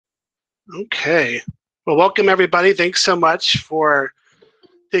Okay. Well, welcome everybody. Thanks so much for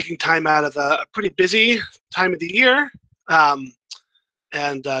taking time out of a pretty busy time of the year, um,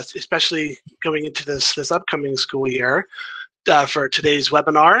 and especially going into this upcoming school year for today's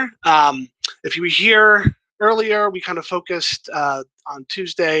webinar. If you were here earlier, we kind of focused on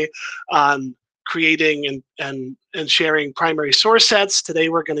Tuesday on creating and sharing primary source sets. Today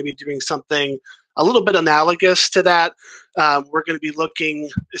we're going to be doing something a little bit analogous to that. We're going to be looking,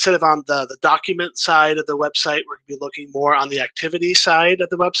 instead of on the document side of the website, we're going to be looking more on the activity side of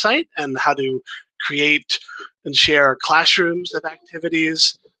the website and how to create and share classrooms of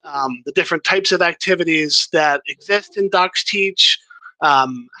activities, the different types of activities that exist in DocsTeach,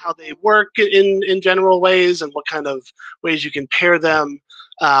 how they work in general ways, and what kind of ways you can pair them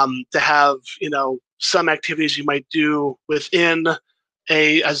to have, some activities you might do within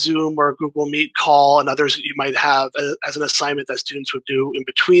a Zoom or a Google Meet call, and others that you might have as an assignment that students would do in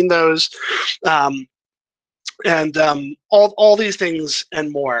between those, and all these things and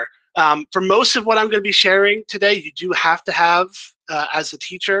more. For most of what I'm going to be sharing today, you do have to have, as a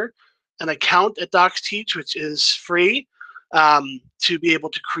teacher, an account at DocsTeach, which is free, to be able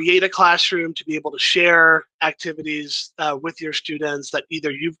to create a classroom, to be able to share activities with your students that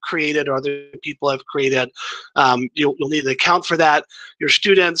either you've created or other people have created. You'll need an account for that. Your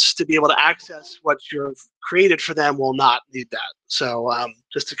students, to be able to access what you've created for them, will not need that. So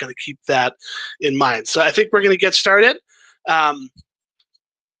just to kind of keep that in mind. So I think we're going to get started.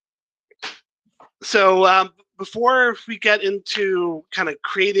 Before we get into kind of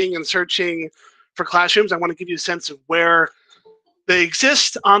creating and searching for classrooms, I want to give you a sense of where they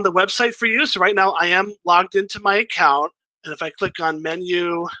exist on the website for you. So right now I am logged into my account, and if I click on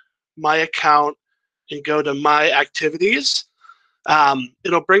Menu, My Account, and go to My Activities,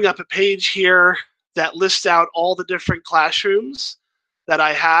 it'll bring up a page here that lists out all the different classrooms that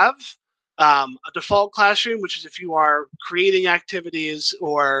I have. A default classroom, which is if you are creating activities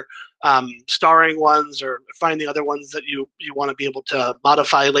or starring ones or finding other ones that you want to be able to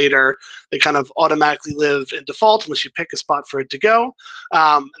modify later. They kind of automatically live in default unless you pick a spot for it to go.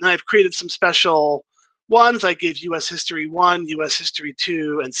 And then I've created some special ones. I gave US History 1, US History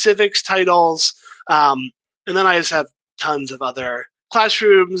 2, and Civics titles. And then I just have tons of other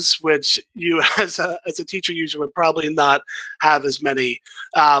classrooms, which you as a teacher user would probably not have as many.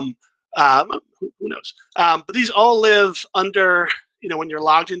 Who knows? But these all live under, when you're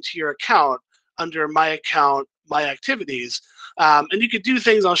logged into your account, under My Account, My Activities. And you could do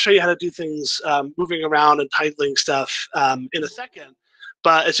things, I'll show you how to do things, moving around and titling stuff in a second.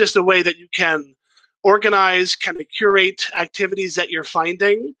 But it's just a way that you can organize, kind of curate activities that you're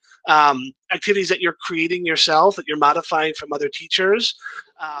finding, activities that you're creating yourself, that you're modifying from other teachers.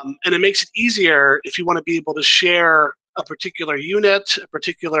 And it makes it easier if you want to be able to share a particular unit, a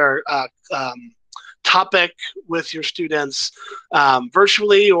particular topic with your students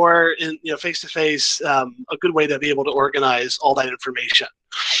virtually or in face-to-face, a good way to be able to organize all that information.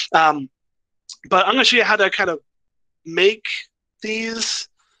 But I'm going to show you how to kind of make these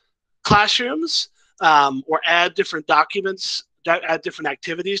classrooms or add different documents, add different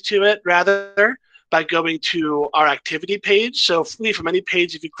activities to it, rather, by going to our activity page. So from any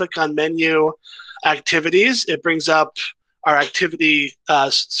page, if you click on Menu, Activities, it brings up our activity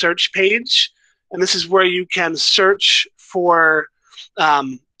search page. And this is where you can search for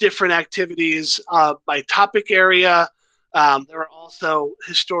different activities by topic area. There are also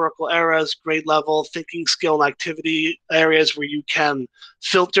historical eras, grade level, thinking skill, and activity areas where you can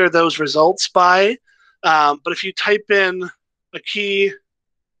filter those results by. But if you type in a key,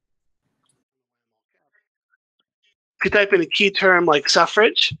 term like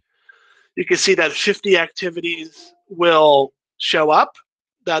suffrage, you can see that 50 activities will show up.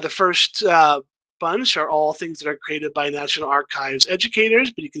 The first bunch are all things that are created by National Archives educators,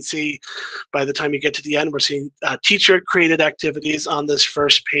 but you can see by the time you get to the end, we're seeing teacher-created activities on this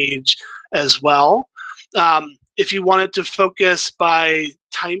first page as well. If you wanted to focus by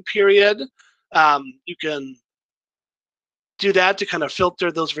time period, you can do that to kind of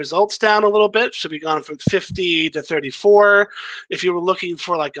filter those results down a little bit. So we've gone from 50 to 34. If you were looking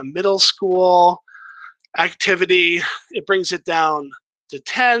for like a middle school activity, it brings it down to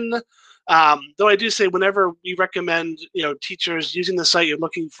 10. Though I do say whenever we recommend teachers using the site, you're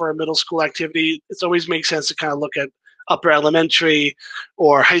looking for a middle school activity, it always makes sense to kind of look at upper elementary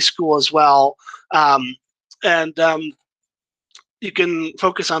or high school as well. You can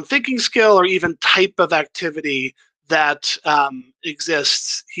focus on thinking skill or even type of activity that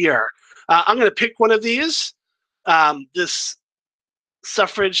exists here. I'm going to pick one of these, this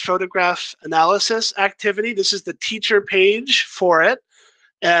suffrage photograph analysis activity. This is the teacher page for it.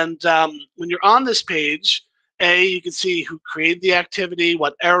 And when you're on this page, you can see who created the activity,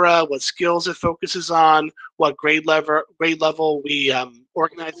 what era, what skills it focuses on, what grade level we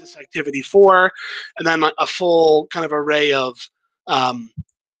organize this activity for, and then a full kind of array of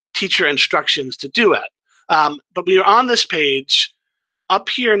teacher instructions to do it. But when you're on this page, up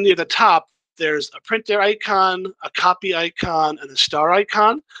here near the top, there's a printer icon, a copy icon, and a star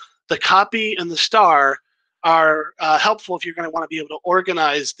icon. The copy and the star are helpful if you're going to want to be able to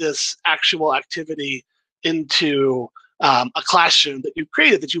organize this actual activity into a classroom that you've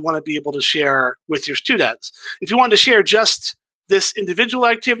created that you want to be able to share with your students. If you want to share just this individual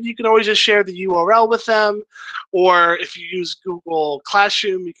activity, you can always just share the URL with them. Or if you use Google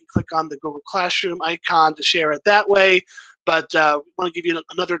Classroom, you can click on the Google Classroom icon to share it that way. But we want to give you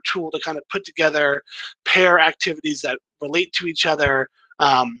another tool to kind of put together pair activities that relate to each other,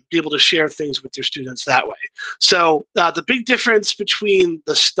 be able to share things with your students that way. So the big difference between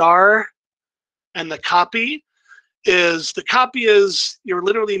the star and the copy is you're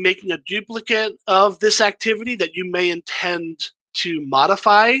literally making a duplicate of this activity that you may intend to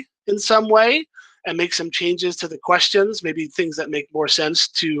modify in some way and make some changes to the questions, maybe things that make more sense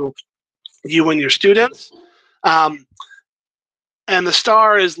to you and your students. And the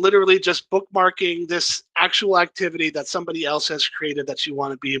star is literally just bookmarking this actual activity that somebody else has created that you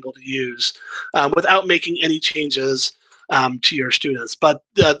want to be able to use without making any changes to your students. But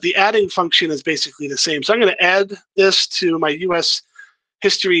the adding function is basically the same. So I'm going to add this to my US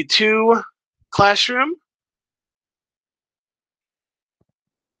History 2 classroom.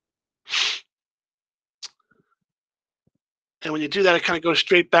 And when you do that, it kind of goes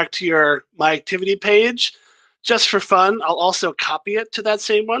straight back to your My Activity page. Just for fun, I'll also copy it to that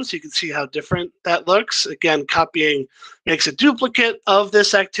same one so you can see how different that looks. Again, copying makes a duplicate of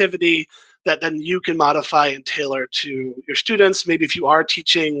this activity that then you can modify and tailor to your students. Maybe if you are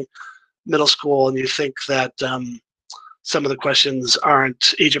teaching middle school and you think that some of the questions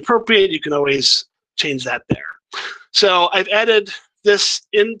aren't age appropriate, you can always change that there. So I've added this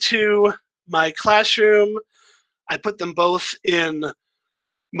into my classroom. I put them both in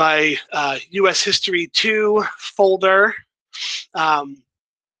my US History 2 folder.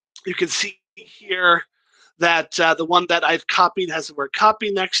 You can see here that the one that I've copied has the word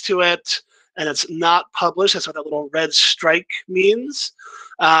copy next to it, and it's not published. That's what that little red strike means.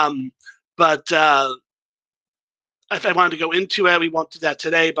 But if I wanted to go into it, we won't do that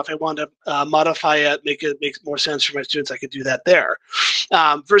today, but if I want to modify it, make it make more sense for my students, I could do that there.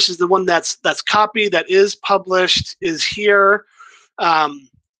 Versus the one that's copied, that is published, is here.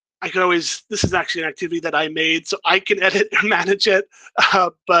 I could always, this is actually an activity that I made, so I can edit and manage it.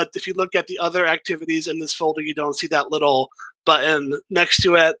 But if you look at the other activities in this folder, you don't see that little button next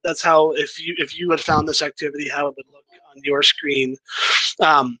to it. That's how, if you had found this activity, how it would look on your screen.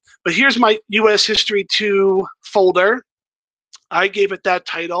 But here's my US History 2 folder. I gave it that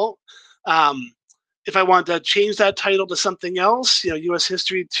title. If I wanted to change that title to something else, US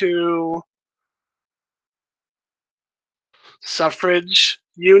History 2 suffrage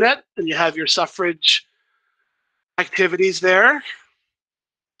unit, and you have your suffrage activities there.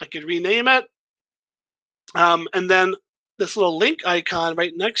 I could rename it. And then this little link icon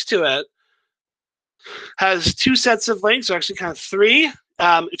right next to it has two sets of links, or actually kind of three.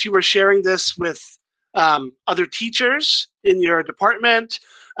 If you were sharing this with other teachers in your department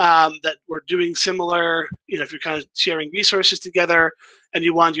that were doing similar, if you're kind of sharing resources together and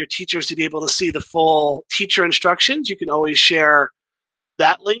you want your teachers to be able to see the full teacher instructions, you can always share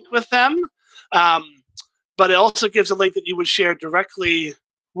that link with them. But it also gives a link that you would share directly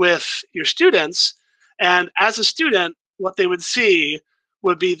with your students. And as a student, what they would see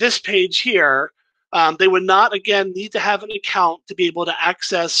would be this page here. They would not, again, need to have an account to be able to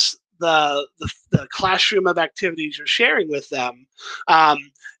access the classroom of activities you're sharing with them.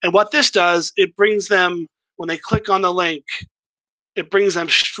 And what this does, it brings them, when they click on the link, it brings them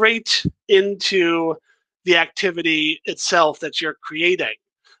straight into the activity itself that you're creating.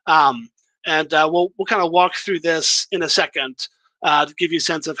 And we'll kind of walk through this in a second to give you a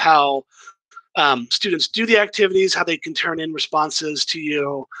sense of how students do the activities, how they can turn in responses to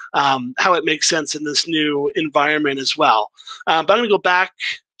you, how it makes sense in this new environment as well. But I'm going to go back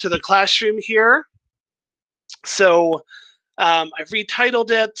to the classroom here. So I've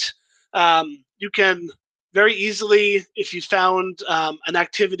retitled it. You can very easily, if you found an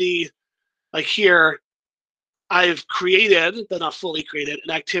activity like here, I've created, but not fully created,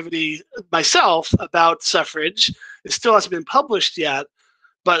 an activity myself about suffrage. It still hasn't been published yet,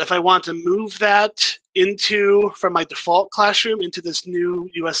 but if I want to move that from my default classroom into this new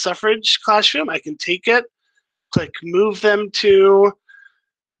US suffrage classroom, I can take it, click move them to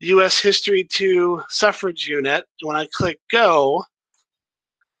U.S. History 2 Suffrage Unit. When I click Go,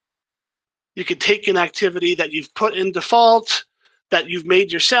 you can take an activity that you've put in default, that you've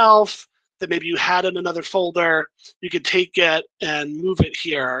made yourself, that maybe you had in another folder. You could take it and move it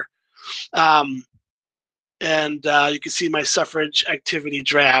here. You can see my suffrage activity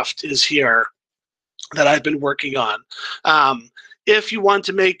draft is here that I've been working on. If you want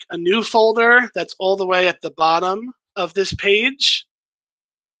to make a new folder, that's all the way at the bottom of this page.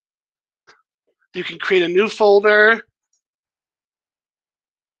 You can create a new folder.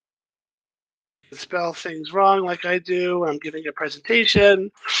 Spell things wrong like I do when I'm giving a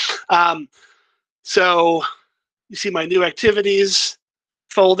presentation. So you see my new activities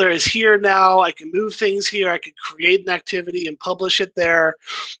folder is here now. I can move things here. I can create an activity and publish it there.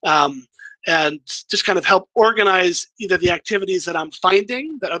 And just kind of help organize either the activities that I'm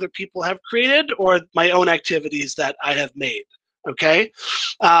finding that other people have created or my own activities that I have made, okay?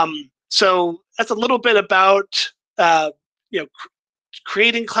 So that's a little bit about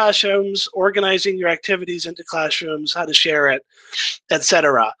creating classrooms, organizing your activities into classrooms, how to share it,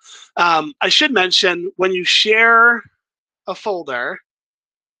 etc. I should mention, when you share a folder,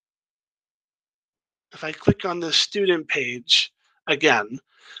 if I click on the student page again,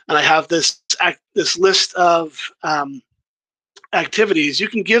 and I have this list of activities, you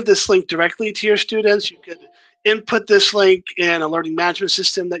can give this link directly to your students. You could input this link in a learning management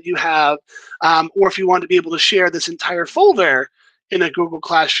system that you have, or if you want to be able to share this entire folder in a Google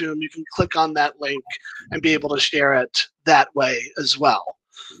Classroom, you can click on that link and be able to share it that way as well.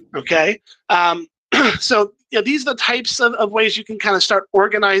 Okay, so these are the types of ways you can kind of start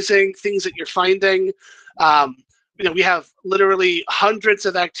organizing things that you're finding. We have literally hundreds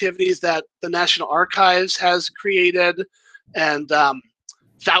of activities that the National Archives has created, and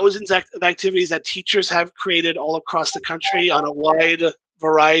thousands of activities that teachers have created all across the country on a wide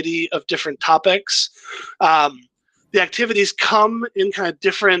variety of different topics. The activities come in kind of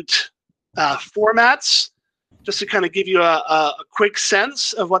different formats. Just to kind of give you a quick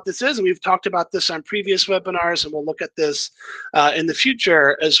sense of what this is, and we've talked about this on previous webinars, and we'll look at this in the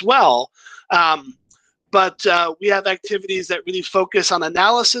future as well. But we have activities that really focus on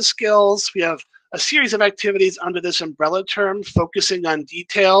analysis skills. We have a series of activities under this umbrella term focusing on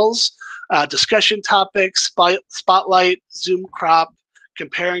details, discussion topics, spotlight, zoom crop,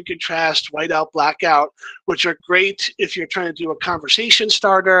 compare and contrast, whiteout, blackout, which are great if you're trying to do a conversation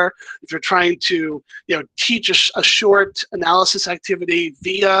starter, if you're trying to teach a short analysis activity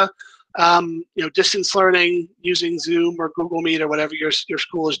via distance learning using Zoom or Google Meet or whatever your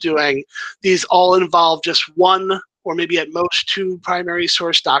school is doing. These all involve just one or maybe at most two primary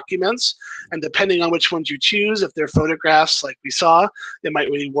source documents, and depending on which ones you choose, if they're photographs like we saw, it might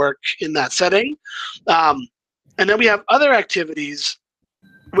really work in that setting. And then we have other activities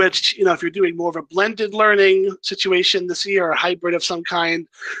which, if you're doing more of a blended learning situation this year, or a hybrid of some kind,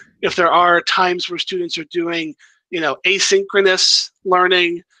 if there are times where students are doing, asynchronous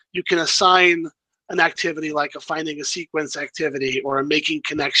learning, you can assign an activity like a finding a sequence activity or a making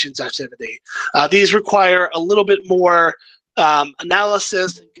connections activity. These require a little bit more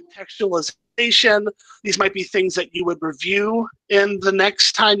analysis and contextualization. These might be things that you would review in the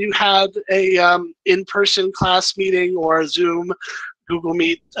next time you had a in-person class meeting or a Zoom, Google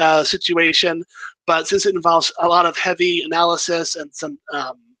Meet situation, but since it involves a lot of heavy analysis and some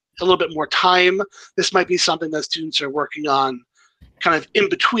a little bit more time, this might be something that students are working on kind of in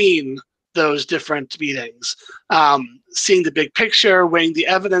between those different meetings. Seeing the big picture, weighing the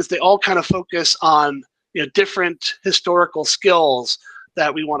evidence, they all kind of focus on different historical skills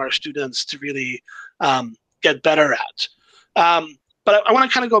that we want our students to really get better at. But I want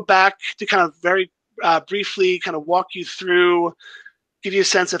to kind of go back to kind of very briefly kind of walk you through, give you a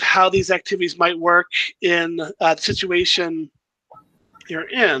sense of how these activities might work in the situation you're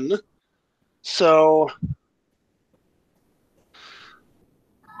in. So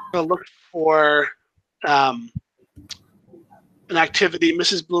I'll look for an activity,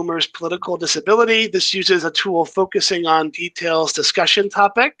 Mrs. Bloomer's Political Disability. This uses a tool focusing on details discussion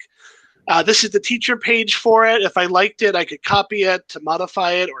topic. This is the teacher page for it. If I liked it, I could copy it to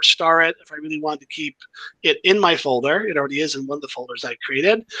modify it or star it if I really wanted to keep it in my folder. It already is in one of the folders I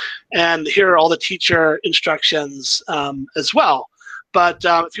created. And here are all the teacher instructions as well. But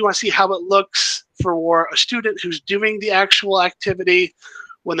if you want to see how it looks for a student who's doing the actual activity,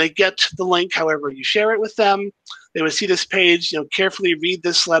 when they get the link, however you share it with them, they would see this page, carefully read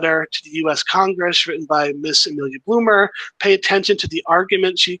this letter to the U.S. Congress written by Miss Amelia Bloomer, pay attention to the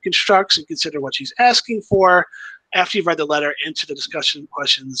argument she constructs and consider what she's asking for. After you've read the letter, answer the discussion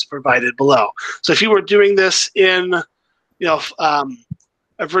questions provided below. So if you were doing this in,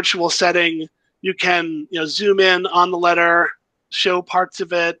 a a virtual setting, you can zoom in on the letter, show parts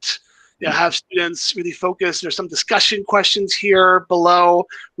of it, have students really focus. There's some discussion questions here below,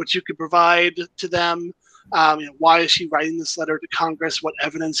 which you could provide to them. Why is she writing this letter to Congress? What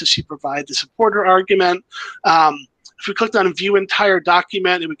evidence does she provide to support her argument? If we clicked on View Entire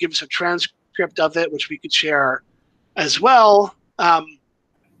Document, it would give us a transcript of it, which we could share as well.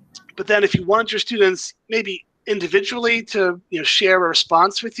 But then if you want your students maybe individually to share a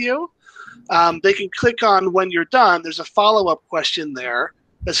response with you, they can click on when you're done. There's a follow-up question there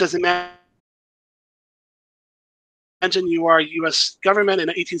that says, imagine you are U.S. government in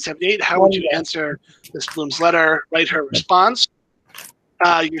 1878. How would you answer Ms. Bloom's letter? Write her response.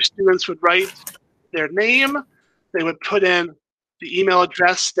 Your students would write their name. They would put in the email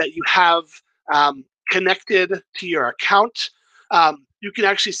address that you have connected to your account. You can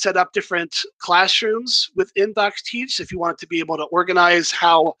actually set up different classrooms within DocsTeach if you want to be able to organize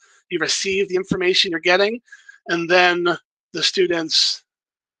how you receive the information you're getting. And then the students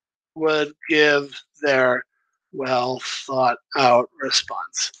would give their well thought out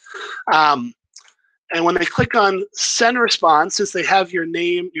response. And when they click on send response, since they have your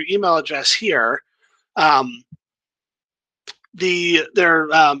name, your email address here, their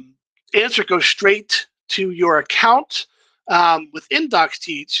answer goes straight to your account within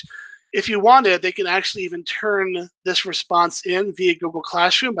DocsTeach. If you wanted, they can actually even turn this response in via Google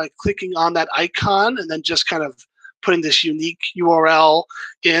Classroom by clicking on that icon and then just kind of putting this unique URL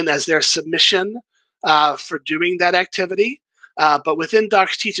in as their submission for doing that activity. But within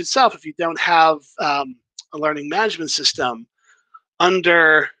DocsTeach itself, if you don't have a learning management system,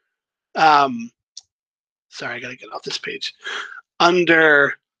 under, sorry, I gotta get off this page.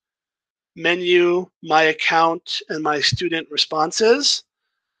 Under Menu, My Account, and My Student Responses,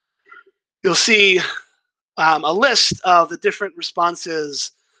 you'll see a list of the different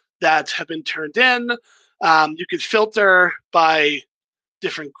responses that have been turned in. You could filter by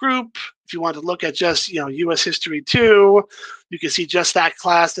different group. If you want to look at just U.S. History 2, you can see just that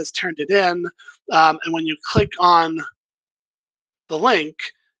class that's turned it in. And when you click on the link,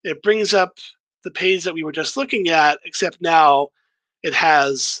 it brings up the page that we were just looking at, except now it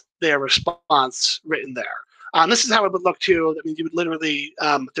has their response written there. This is how it would look too. I mean, you would literally,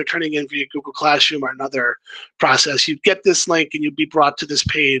 if they're turning in via Google Classroom or another process, you'd get this link and you'd be brought to this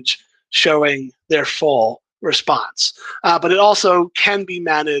page showing their full response. But it also can be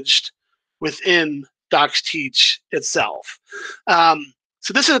managed within DocsTeach itself.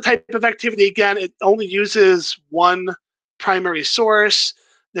 So this is a type of activity, again, it only uses one primary source.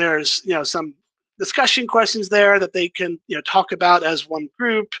 There's some discussion questions there that they can talk about as one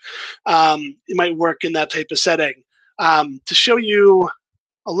group. It might work in that type of setting. To show you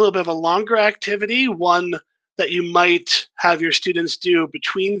a little bit of a longer activity, one that you might have your students do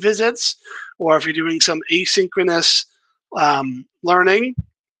between visits, or if you're doing some asynchronous learning,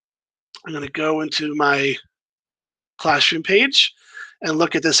 I'm going to go into my classroom page and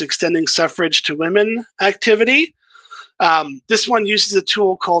look at this Extending Suffrage to Women activity. This one uses a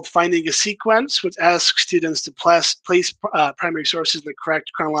tool called Finding a Sequence, which asks students to place primary sources in the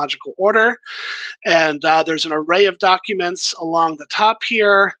correct chronological order. And there's an array of documents along the top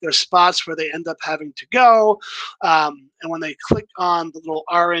here. There's spots where they end up having to go. And when they click on the little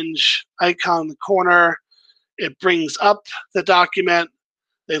orange icon in the corner, it brings up the document.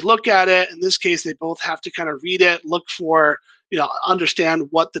 They look at it. In this case, they both have to kind of read it, look for, understand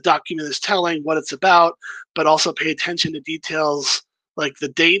what the document is telling, what it's about, but also pay attention to details like the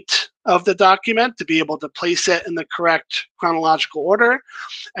date of the document to be able to place it in the correct chronological order.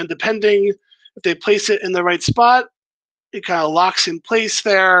 And depending if they place it in the right spot, it kind of locks in place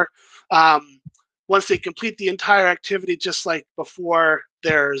there. Once they complete the entire activity, just like before,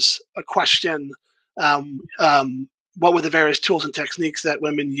 there's a question. What were the various tools and techniques that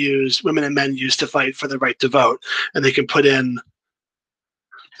women and men use to fight for the right to vote? And they can put in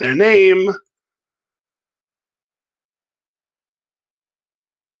their name,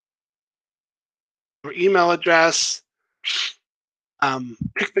 or email address,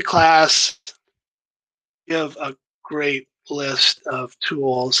 pick the class, give a great list of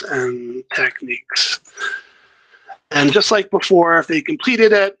tools and techniques. And just like before, if they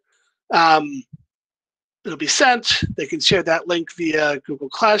completed it, it'll be sent. They can share that link via Google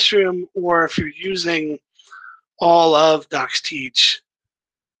Classroom, or if you're using all of DocsTeach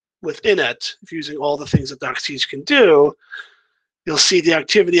within it, if you're using all the things that DocsTeach can do, you'll see the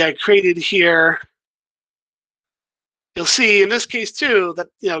activity I created here. You'll see in this case too that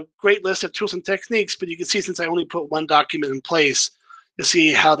great list of tools and techniques, but you can see since I only put one document in place, you'll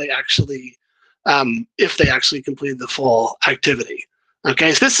see how they actually, if they actually completed the full activity.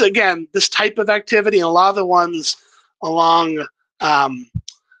 Okay, so this, again, this type of activity, and a lot of the ones along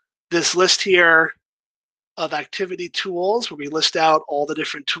this list here of activity tools, where we list out all the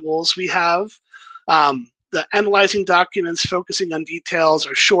different tools we have. The analyzing documents, focusing on details,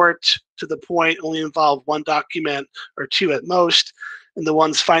 are short, to the point, only involve one document or two at most. And the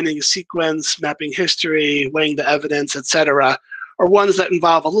ones finding a sequence, mapping history, weighing the evidence, etc., are ones that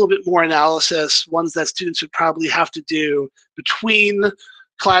involve a little bit more analysis, ones that students would probably have to do between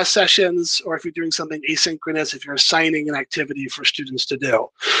class sessions, or if you're doing something asynchronous, if you're assigning an activity for students to do.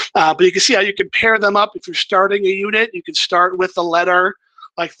 But you can see how you can pair them up. If you're starting a unit, you can start with a letter,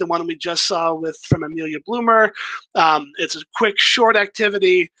 like the one we just saw from Amelia Bloomer. It's a quick, short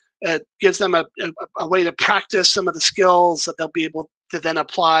activity. It gives them a way to practice some of the skills that they'll be able to then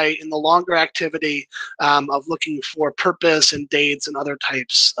apply in the longer activity of looking for purpose and dates and other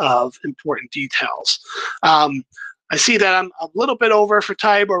types of important details. I see that I'm a little bit over for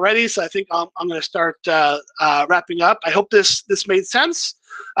time already, so I think I'm going to start wrapping up. I hope this made sense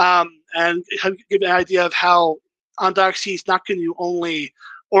and give an idea of how on DocsTeach not can you only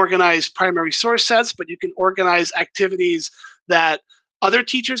organize primary source sets, but you can organize activities that other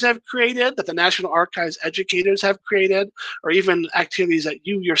teachers have created, that the National Archives educators have created, or even activities that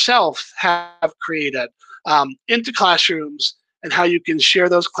you yourself have created into classrooms, and how you can share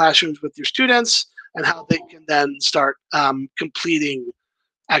those classrooms with your students and how they can then start completing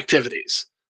activities.